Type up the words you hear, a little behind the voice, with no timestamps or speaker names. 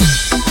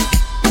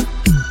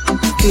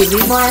y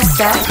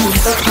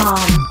ritmoestar.com.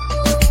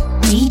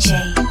 DJ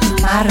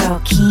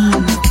Marroquín.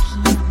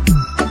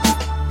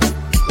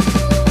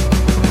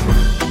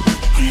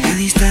 Con la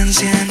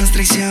distancia nos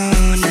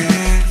traiciona.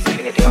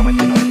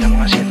 Definitivamente nos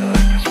estamos haciendo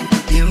daño.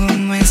 Llevo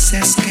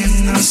meses que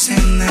no sé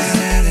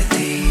nada de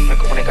ti. No hay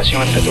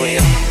comunicación entre tú y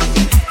yo.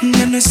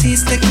 Ya no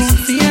existe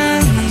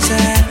confianza.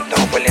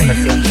 Estamos perdiendo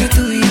el tiempo. Entre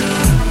tú y yo.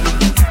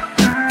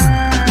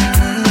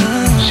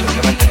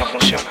 Simplemente no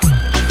funciona.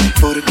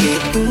 Porque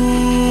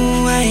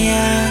tú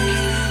allá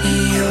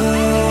y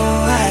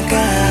yo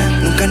acá.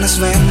 Nunca nos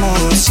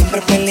vemos,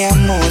 siempre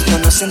peleamos, no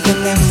nos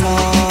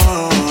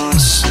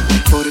entendemos.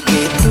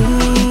 Porque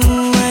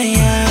tú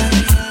allá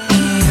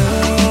y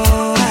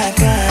yo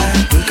acá.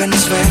 Nunca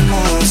nos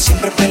vemos,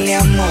 siempre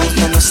peleamos,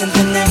 no nos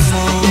entendemos.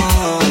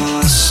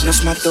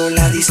 Nos mató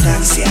la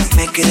distancia,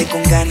 me quedé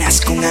con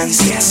ganas, con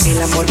ansias.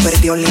 El amor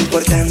perdió la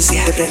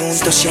importancia. Te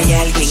pregunto si hay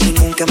alguien y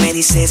nunca me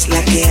dices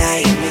la que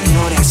hay. Me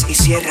ignoras y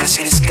cierras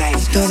el Skype.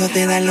 Todo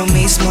te da lo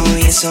mismo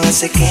y eso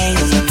hace que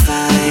yo me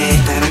enfade.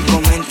 Instagram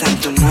comentan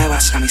tus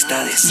nuevas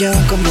amistades. Llevo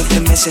como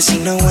 3 meses y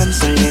no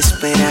aguanto la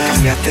espera.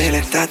 Cambiaste el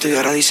estatus y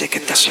ahora dices que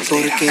estás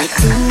soltera. Porque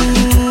tú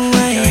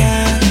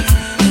allá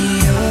y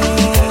yo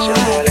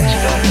acá.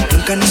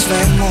 Nunca nos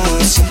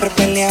vemos, siempre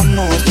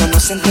peleamos, no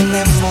nos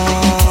entendemos.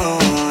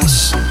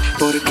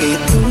 Porque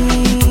tú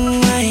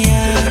allá y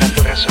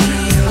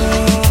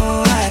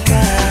yo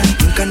acá.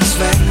 Nunca nos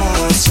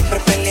vemos, siempre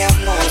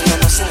peleamos, no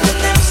nos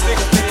entendemos.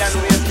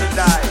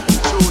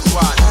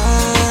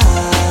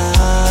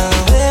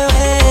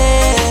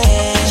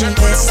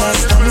 Bebé, besas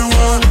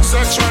también.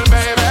 Sexual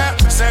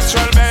baby,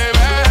 sexual baby.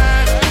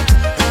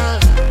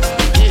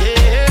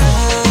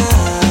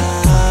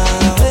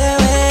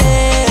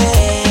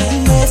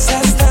 Bebé,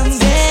 besas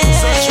también.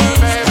 Sexual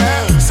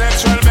baby,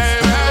 sexual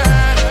baby.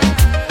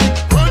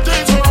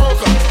 Rotate to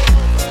roca.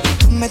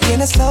 Me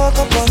tienes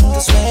loco con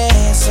tus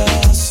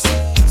besos.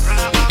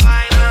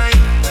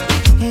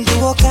 Tu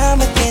boca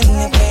me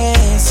tiene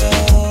preso.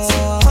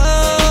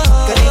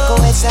 Qué rico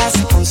besas,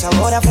 con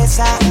sabor a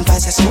fresa.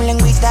 Pasas su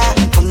lengüita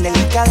con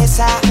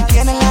delicadeza.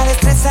 Tienes la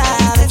destreza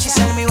de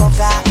hechizar mi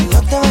boca.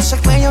 Yo te beso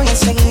el cuello y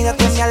enseguida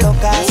te me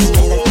alocas.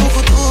 Me da el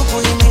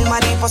tucu y 1000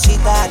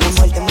 maripositas. Te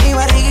envuelta en mi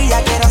barriga y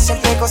ya quiero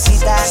hacerte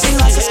cositas. Si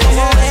lo haces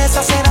como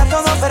esa será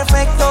todo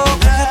perfecto.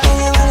 Déjate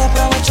llevar y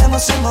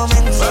aprovechemos el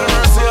momento.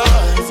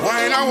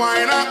 Wine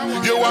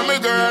up, you want me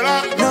girl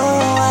up.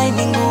 No hay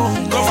ninguna.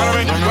 Go follow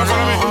me, go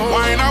follow me.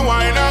 Wine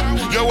up,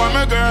 you want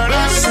me girl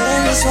up.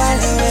 Sensual,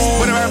 bebé.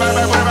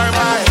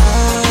 Bye.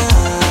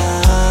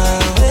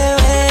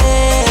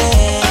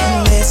 Bebé,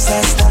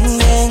 besas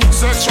también.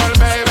 Sexual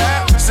baby,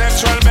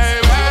 sexual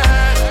baby.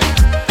 Bye.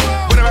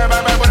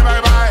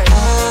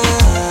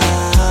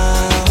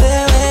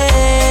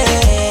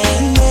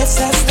 Bebé,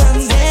 besas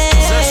también.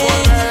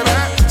 Sexual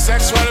baby,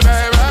 sexual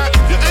baby.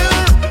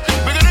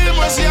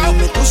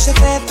 Dime tu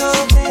secreto,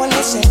 ¿cuál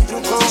es el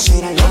truco?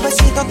 Serán los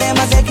besitos de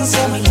más de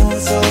 15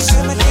 minutos.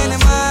 Se me tiene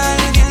mal,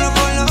 ¿quién lo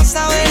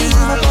sabe?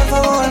 Dime por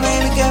favor,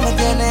 baby, que me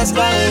tienes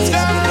baby.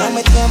 No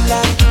me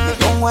tiemblan, me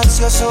pongo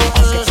ansioso.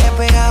 Aunque esté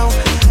pegado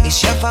y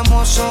sea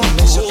famoso. Un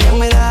beso que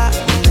me da,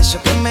 un beso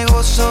que me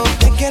gozo.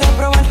 Te quiero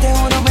probar, te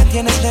juro, me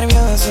tienes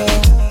nervioso.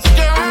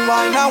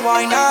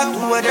 Why not,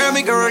 tú eres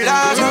mi girl.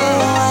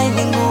 No hay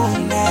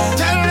ninguna.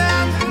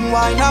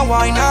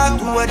 Why not,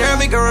 tú eres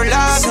mi girl.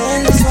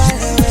 Sensual,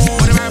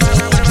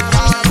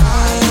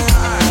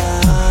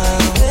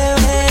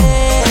 bebé.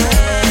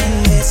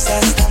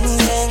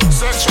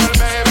 Sexual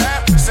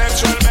baby,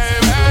 sexual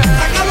baby.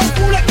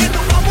 Oscura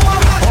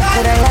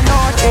en la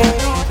noche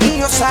y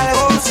yo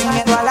salgo sin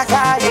miedo a la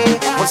calle.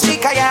 Por si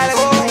cae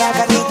algo, la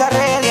gatita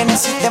ready en el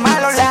sistema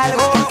a lo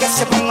largo. Que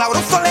se ponga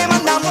bruto le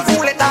mandamos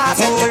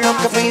fuletazo. Esto es lo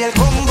que pide el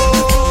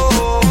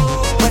combo,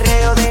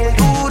 perreo del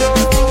duro,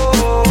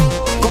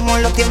 como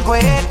en los tiempos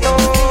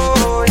estos.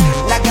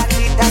 La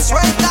gatita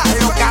suelta,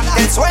 lo canta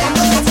el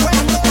sueldo.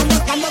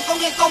 Ando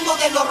con el combo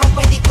de los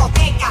rompe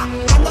discoteca.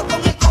 Ando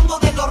con el combo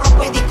de los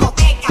rompe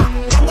discoteca.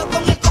 Ando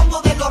con el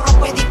combo de los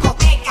rompe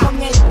discoteca.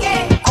 ¿Con el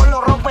qué? Con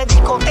los rompe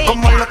discoteca.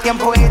 Como en los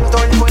tiempos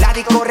estos, la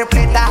disco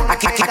repleta.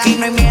 Aquí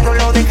no hay miedo,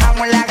 lo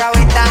dejamos en la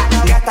gaveta.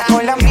 Gasta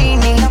con la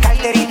mini,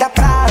 carterita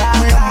Prada.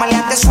 Los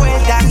maleantes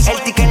sueltan,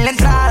 el ticket en la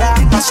entrada.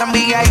 Pasan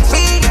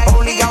VIP,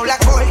 obligado la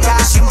corta.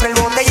 Siempre el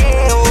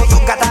botellero, tu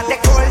gata te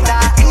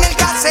corta. En el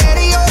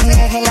caserío,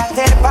 en el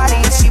after party.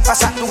 Si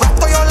pasas tu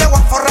gasto, yo le voy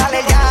a forrar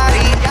el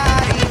yari.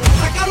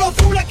 Saca los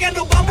fules que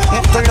nos vamos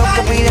a Esto es lo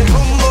que pide el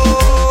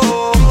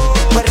combo,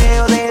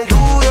 perreo del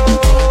duro,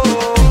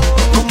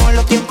 como en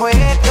los tiempos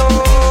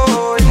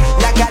estos.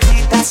 La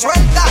gatita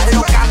suelta,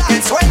 lo canta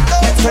el sueldo.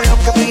 Esto es lo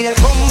que pide el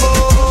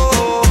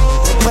combo,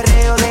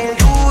 perreo del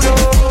duro,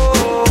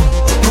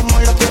 como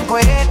en los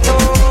tiempos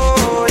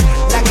estos.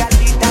 La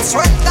gatita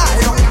suelta,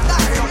 lo canta.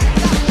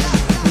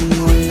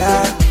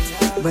 Hola,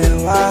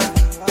 beba,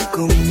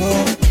 como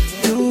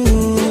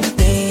tú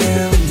te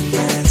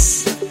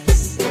llamas.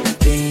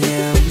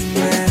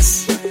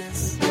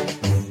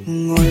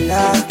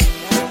 Hola,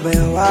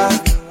 beba,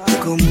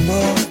 como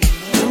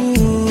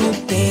tú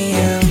te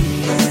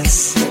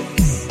llamas.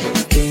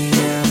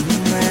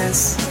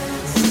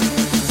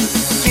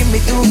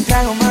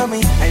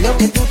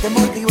 que tú te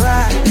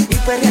motivas y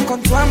perreas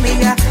con tu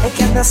amiga. Es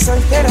que andas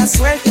soltera,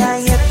 suelta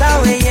y está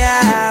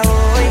bella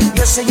hoy.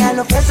 Yo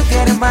señalo que tú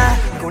quieres más,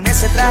 con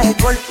ese traje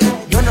corto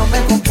yo no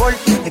me comporto.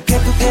 Es que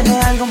tú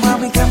tienes algo,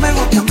 mami, que me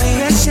gusta a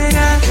mí. ¿Qué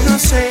será? No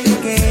sé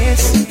qué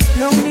es.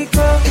 Lo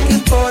único que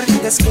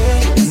importa es que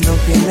no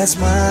pierdas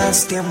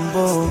más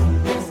tiempo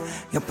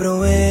y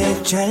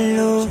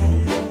aprovechalo.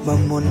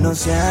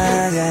 Vámonos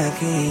ya de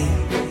aquí,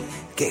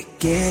 que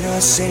quiero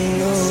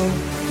hacerlo.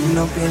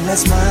 No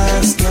pierdas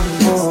más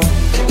tiempo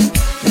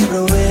y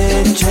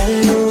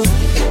aprovechalo.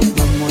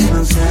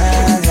 Vámonos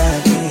ya de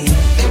aquí,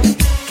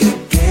 que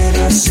quiero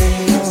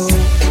hacerlo.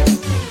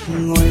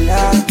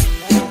 Hola,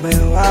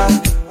 beba,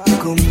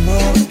 como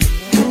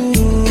tú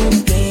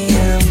te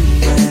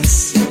llamas,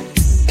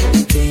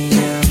 te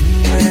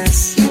llamas.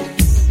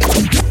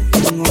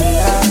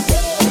 Hola,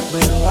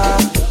 beba,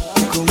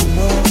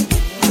 como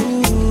tú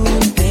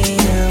te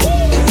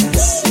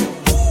llamas,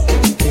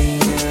 te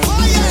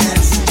llamas.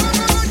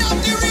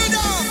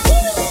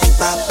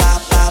 Pa pa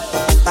pa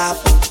pa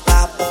pa,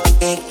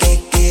 que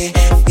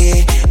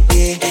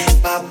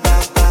pa pa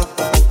pa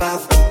pa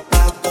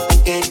pa,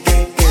 que.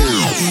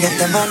 Ya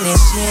está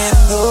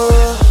amaneciendo,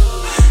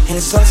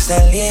 el sol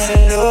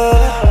saliendo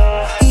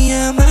y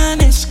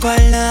amanezco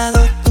al lado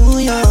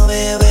tuyo,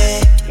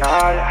 bebé.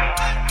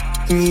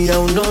 Y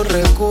aún no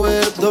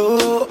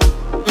recuerdo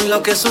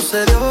lo que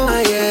sucedió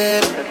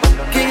ayer.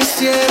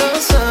 Quisiera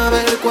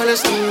saber cuál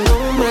es tu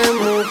nombre,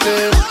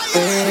 mujer.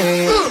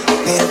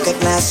 Pero qué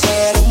clase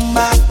de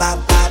rumba, pa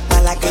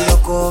la que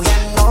yo cogí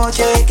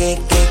anoche. Que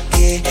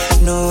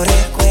no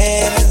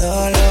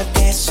recuerdo lo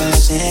que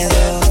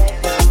sucedió.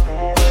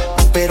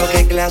 Pero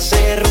qué clase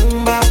de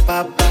rumba,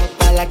 pa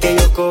la que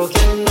yo cogí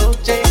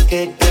anoche.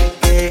 Que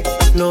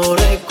no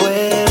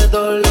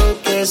recuerdo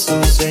lo que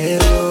sucedió.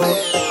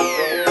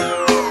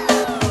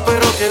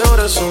 Pero qué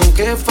horas son,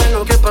 qué fue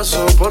lo que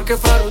pasó. Porque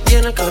Farru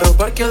tiene el carro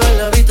parqueado en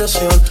la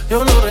habitación.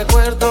 Yo no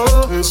recuerdo,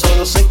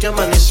 solo sé que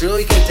amaneció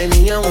y que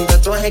tenía un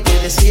tatuaje que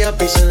decía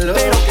peace and love.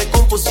 Pero qué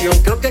confusión,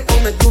 creo que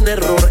cometí un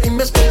error. Y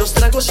mezclé los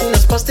tragos y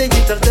unas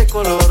pastillitas de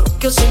color.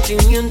 Qué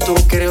sentimiento,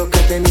 creo que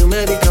tenía un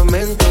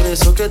medicamento de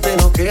eso que te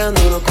noquean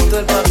duro contra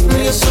el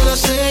pavimento. Y son las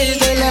 6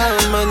 de la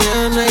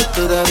mañana y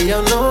todavía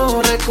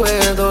no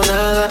recuerdo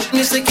nada.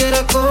 Ni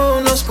siquiera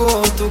conozco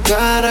tu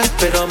cara,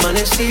 pero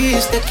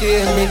amaneciste aquí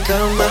en mi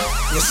cama.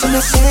 Ya son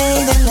las 6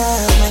 de la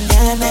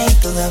mañana y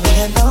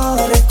todavía no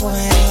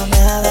recuerdo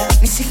nada.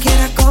 Ni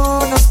siquiera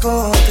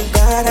conozco tu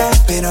cara,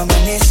 pero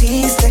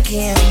amaneciste aquí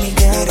en mi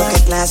cama. Pero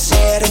qué clase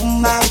de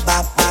rumba,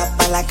 pa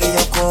la que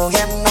yo cogí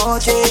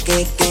anoche.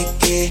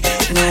 Que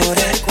no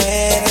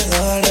recuerdo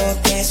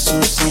lo que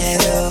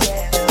sucedió.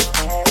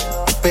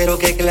 Pero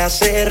qué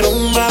clase de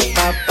rumba,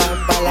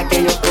 pa la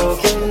que yo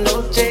cogí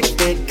anoche.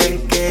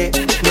 Que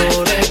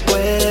no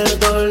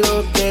recuerdo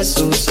lo que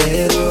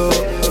sucedió.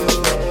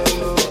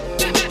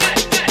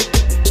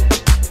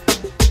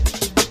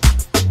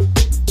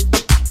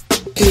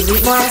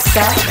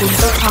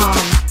 WhatsApp.com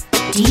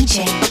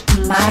DJ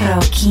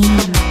Marroquín.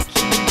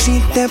 Si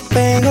te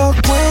pego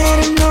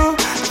cuerno,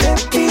 te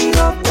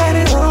pido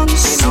perdón.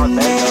 Si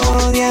me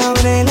odia,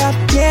 abre la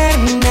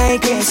pierna y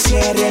que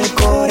cierre el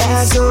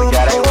corazón.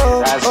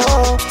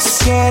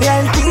 Cierra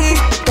el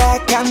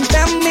tic-tac,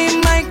 canta en mi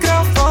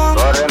micrófono.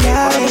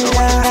 Ya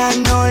baila,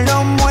 no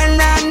lo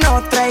muela,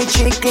 no trae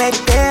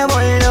chiclete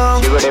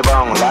bolón.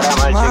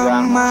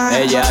 Mamá.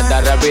 Ella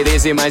está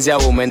rapidísima y se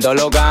aumentó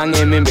lo can.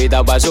 Y me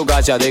invita pa' su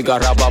casa de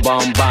carrapa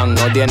pam pam.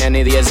 No tiene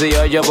ni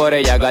 18, por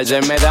ella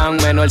cárcel me dan.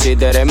 Menor si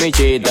te eres mi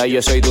chita,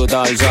 yo soy tu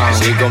Tarzán.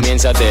 Si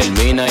comienza,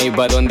 termina, y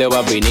pa' dónde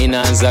va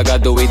pinina.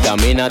 Saca tu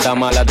vitamina, está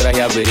mala,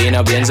 traje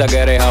aspirina. Piensa que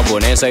eres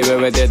japonesa y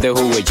bébete este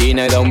jugo y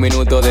china. Y da un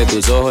minuto de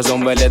tus ojos,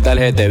 son verde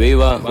tarjeta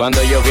viva.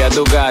 Cuando yo fui a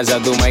tu casa,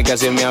 tu mic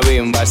casi me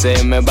abimba.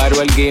 Se me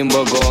paró el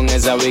gimbo con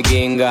esa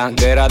vikinga,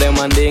 que era de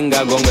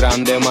mandinga con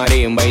grande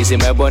marimba. Y si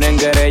me ponen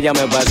querella,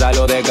 me pasa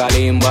lo de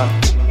calimba.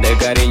 De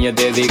cariño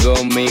te digo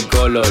mi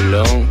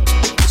cololón,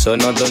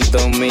 sonó tonto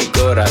en mi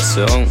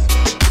corazón.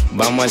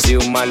 Vamos a hacer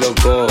un malo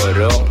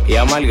coro y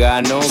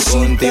amalgano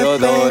con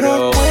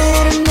Teodoro.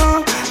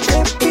 Cuerno,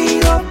 te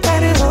pido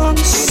perdón.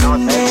 Si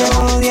me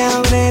odia,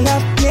 abre la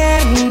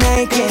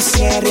pierna y que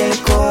cierre el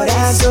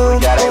corazón.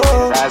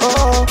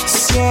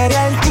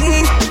 Cierra el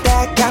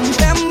tic-tac,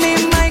 canta en mi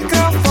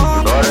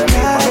micrófono.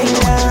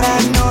 Baila,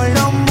 no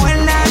lo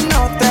muela,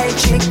 no trae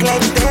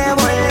chiclete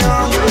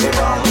bolón.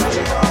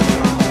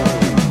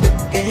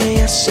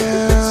 Ella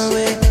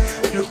sabe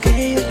lo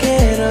que yo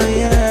quiero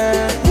ya.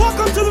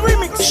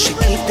 Se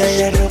quita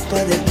la ropa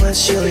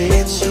despacio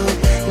lento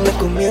y me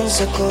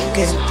comienza a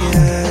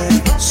coquetear.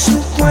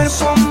 Su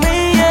cuerpo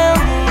me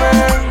llama.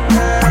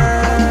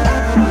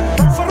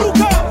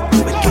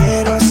 Me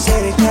quiero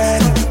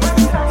acercar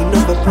y no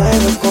me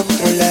puedo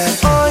controlar.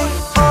 Hoy,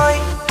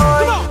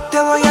 te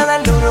voy a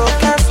dar duro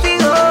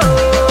castigo.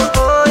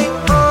 Hoy,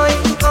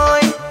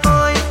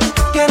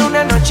 quiero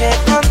una noche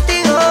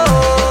contigo.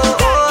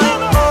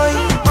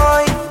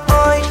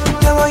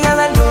 Te voy a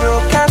dar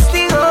duro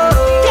castigo.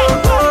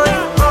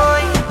 Hoy,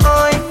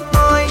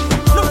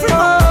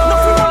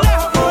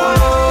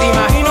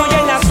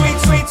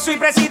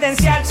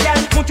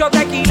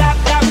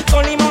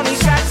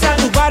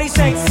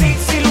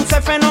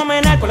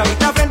 con la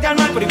vista frente al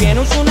mar, pero viene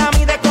un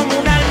tsunami de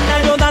comunal.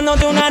 Yo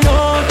dándote una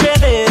noche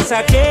de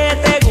esa que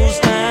te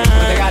gusta.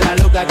 No te hagas la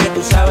loca que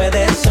tú sabes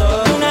de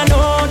eso. Una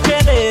noche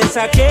de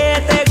esa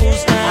que te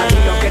gusta. A mí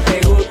lo que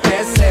te gusta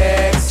es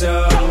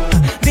sexo.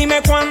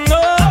 Dime cuándo,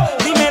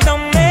 dime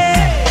dónde.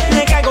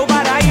 Me caigo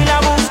para ir a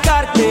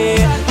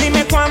buscarte.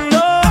 Dime cuándo,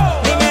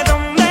 dime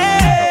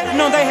dónde.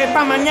 No dejes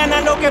pa'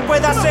 mañana lo que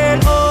pueda hacer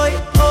hoy,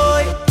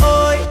 hoy,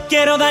 hoy.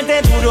 Quiero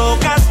darte duro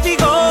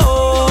castigo.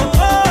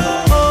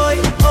 Hoy,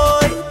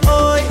 hoy,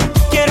 hoy.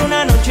 Quiero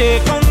una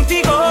noche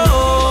contigo,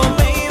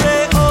 baby.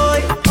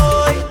 Hoy,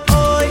 hoy,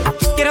 hoy.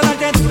 Quiero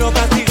darte duro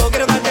castigo.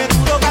 Quiero darte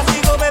duro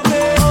castigo,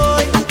 bebé.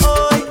 Hoy,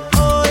 hoy,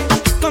 hoy.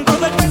 Con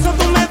todo el peso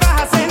tú me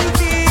vas a sentir.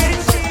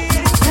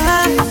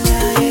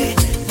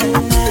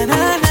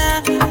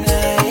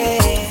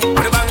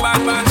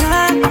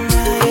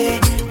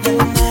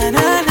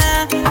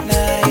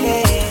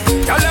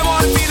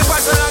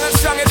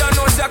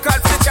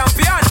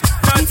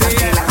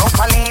 La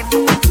ropa lenta,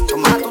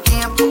 toma tu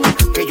tiempo,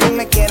 que yo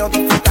me quiero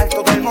disfrutar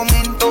todo el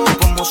momento.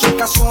 Con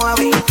música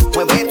suave,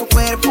 mueve tu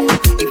cuerpo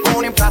y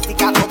pone en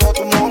práctica todo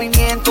tu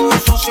movimiento.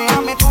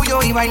 Séame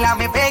tuyo y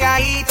bailame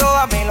pegadito.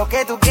 Hazme lo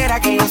que tú quieras,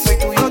 que yo soy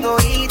tuyo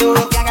todito.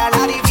 No te haga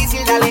la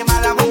difícil, dale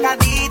más, dame un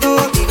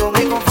cantito. Digo,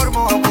 me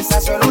conformo, aunque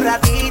sea solo un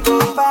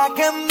ratito. Pa'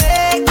 que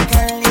me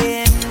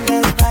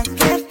calientes, pa'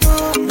 que tú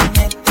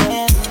me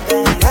tiendas.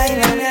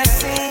 Báilame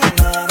así,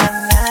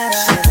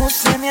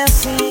 sedúceme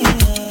así.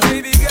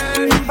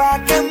 Pa'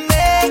 que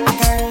me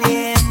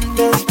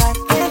calientes, pa'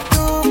 que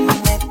tú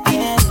me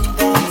tiendas.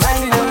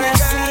 Báilame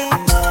así,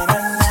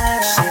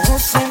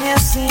 sedúceme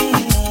así.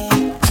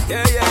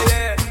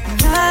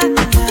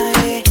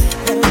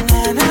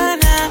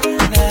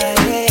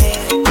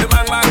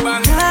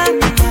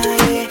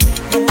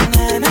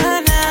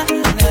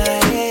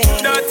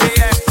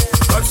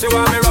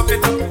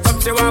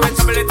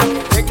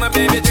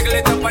 Baby, jiggle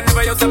it up, and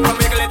never you stop,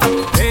 wiggle it up.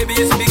 Baby,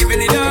 you should be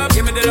giving it up.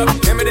 Give me the love,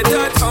 give me the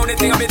touch. Only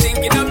thing I be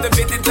thinking of, to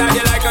fit inside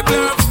you like a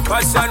glove.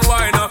 Passion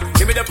wine,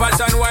 give me the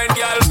passion wine,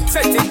 girl.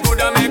 Set it good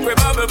and make we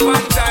bubble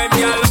fun time,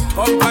 girl.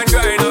 Up and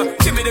grind,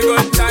 give me the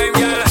good time,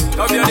 girl.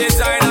 Love your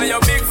design and your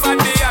big fat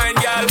behind,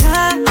 girl.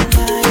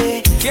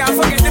 Can't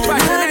forget the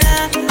passion,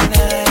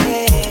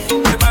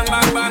 the bang,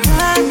 bang, bang.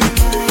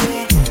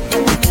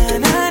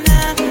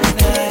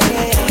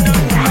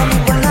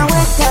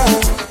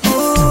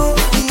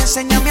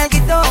 Enséñame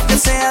algo que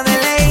sea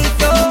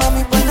deleito.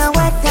 Mami, pon la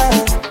hueca.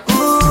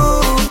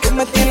 Que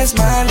me tienes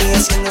mal y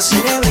haciendo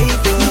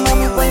cerebrito.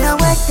 Mami, pon la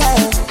hueca.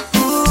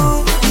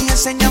 Y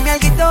enséñame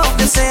algo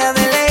que sea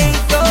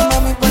deleito.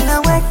 Mami, pon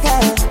la hueca.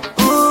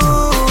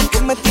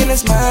 Que me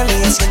tienes mal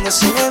y haciendo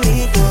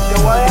cerebrito.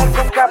 Te voy a dar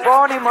con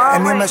Capone, mami.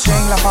 En mi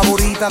MSN, la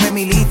favorita de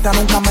mi lista.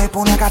 Nunca me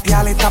pone a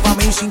catear, está pa'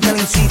 mí sin que le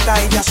incita.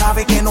 Ella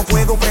sabe que no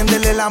puedo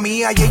prenderle la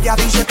mía. Y ella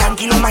dice,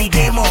 tranquilo, my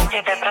demo.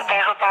 Yo te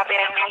protejo, papi,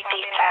 eres mi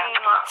artista.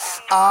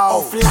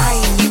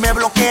 Offline y me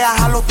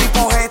bloqueas a los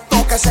tipos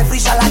estos que se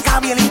frisa la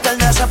cama y el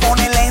internet se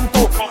pone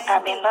lento. Me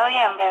estás viendo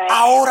bien, bebé.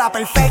 Ahora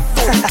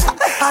perfecto.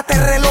 Hasta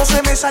el reloj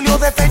se me salió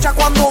de fecha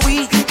cuando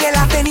vi que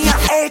la tenía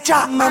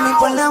hecha. Mami,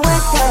 pon la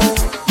hueca.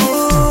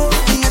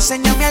 Y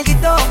enséñame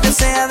algo que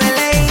sea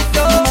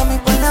deleito. Mami,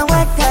 pon la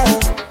hueca.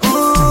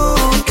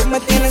 Que me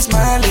tienes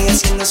mal y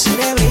haciendo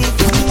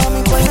cerebrito.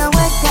 Mami, pon la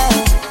hueca.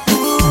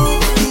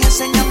 Y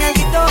enséñame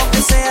algo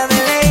que sea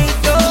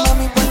deleito.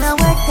 Mami, pon la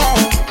hueca.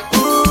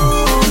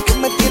 Que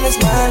me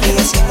tienes mal y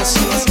haciendo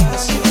cerebrito.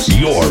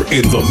 You're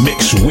in the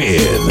mix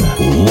with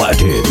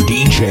Latin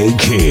DJ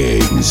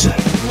Kings.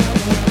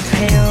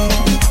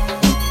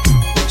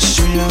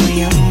 Solo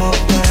llamo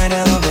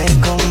para ver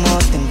cómo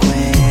te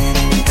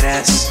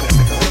encuentras.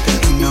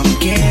 No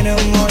quiero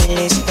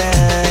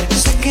molestar.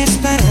 Sé que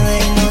es tarde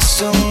y no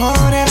son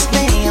horas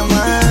de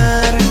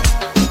llamar,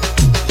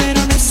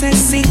 pero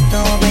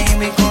necesito,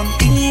 baby,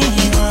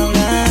 contigo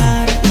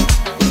hablar.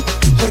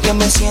 Porque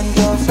me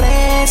siento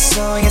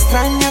preso y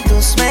extraño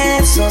tus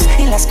besos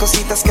y las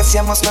cositas que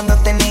hacíamos cuando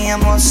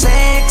teníamos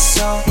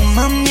sexo.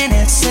 Mami, en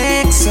el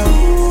sexo.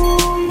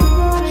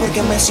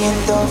 Porque me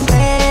siento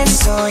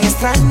preso y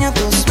extraño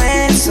tus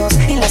besos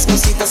y las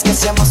cositas que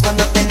hacíamos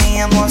cuando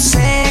teníamos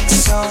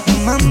sexo.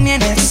 Mami,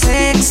 en el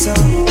sexo.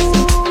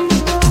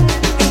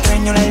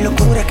 Extraño la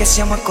locura que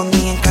hacíamos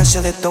escondida en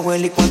casa de tu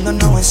abuela y cuando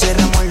nos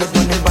encerramos los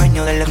dos en el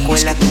baño de la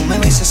escuela. Tú me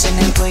besas en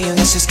el cuello y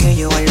haces que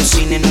yo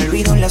alucine. No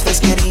olvido las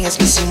fresquerías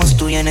que hicimos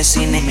tú y en el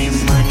cine. Mi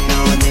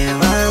mano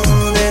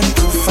debajo de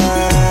tu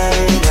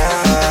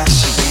falda,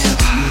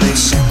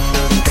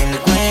 besándote el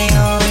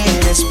cuello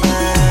y la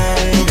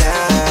espalda.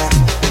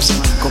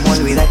 Como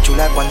olvidar,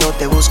 chula, cuando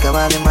te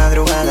buscaba de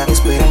madrugada.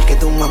 Esperar que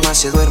tu mamá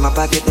se duerma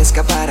pa' que te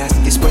escaparas.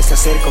 Dispuesta a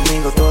hacer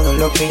conmigo todo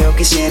lo que yo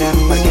quisiera.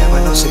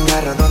 Parqueábamos el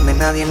carro donde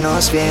nadie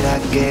nos viera.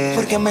 Que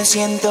porque me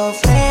siento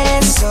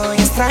preso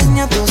y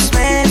extraño tus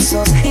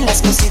besos y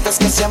las cositas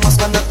que hacíamos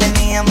cuando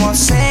teníamos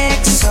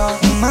sexo.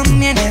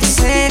 Mami, en el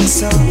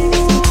sexo.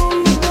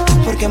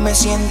 Porque me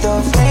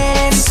siento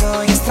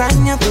preso y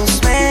extraño tus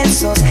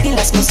besos y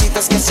las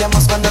cositas que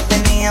hacíamos cuando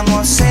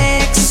teníamos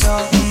sexo.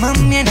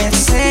 Mami, en el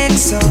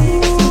sexo.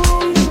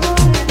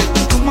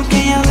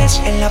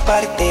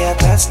 parte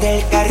atrás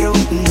del carro,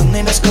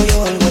 donde nos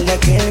cogió el gol de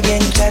aquel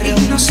bien charro.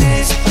 Y no se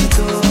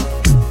despertó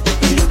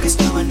de lo que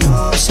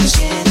estábamos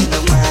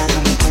haciendo mal.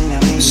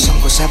 Son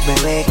cosas,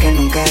 bebé, que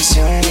nunca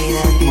se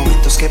olvidan.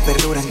 Momentos que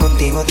perduran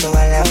contigo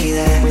toda la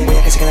vida.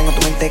 Huellas que se quedan con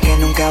tu mente que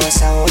nunca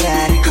vas a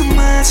borrar.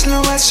 Jamás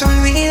lo vas a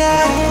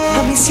olvidar.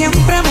 A mí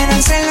siempre me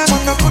dan celos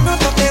cuando con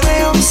otro te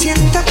veo.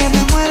 Siento que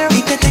me muero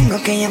y te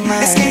tengo que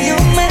llamar. Es que yo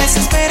me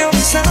desespero,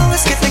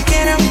 sabes que te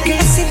quiero, que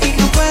sin ti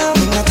no puedo,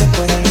 no te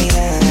puedo olvidar.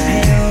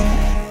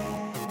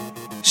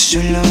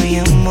 Solo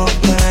llamo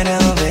para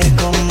ver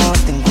cómo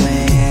te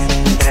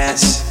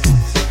encuentras.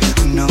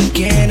 No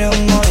quiero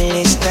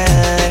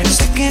molestar,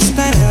 sé que es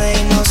tarde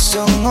y no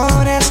son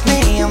horas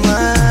de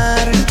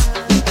llamar,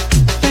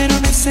 pero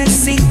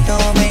necesito,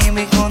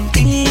 baby,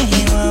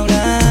 contigo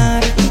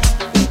hablar.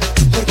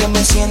 Porque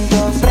me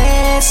siento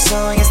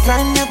preso y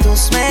extraño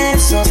tus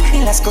besos y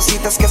las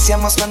cositas que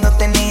hacíamos cuando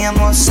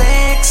teníamos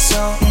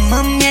sexo.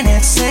 Mami, en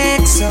el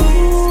sexo.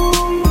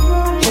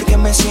 Porque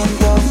me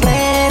siento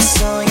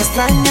preso y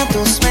extraño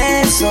tus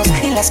besos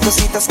y las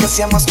cositas que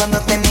hacíamos cuando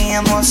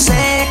teníamos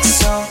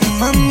sexo.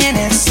 Mami, en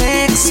el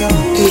sexo.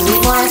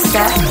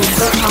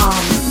 DJMorsta.com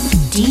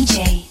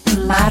DJ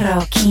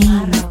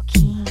Marroquín.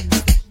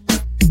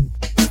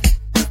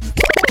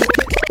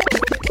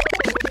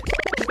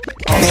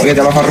 Oye,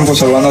 te va Farruko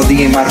saludando a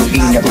DJ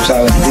Marroquín, ya tú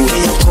sabes.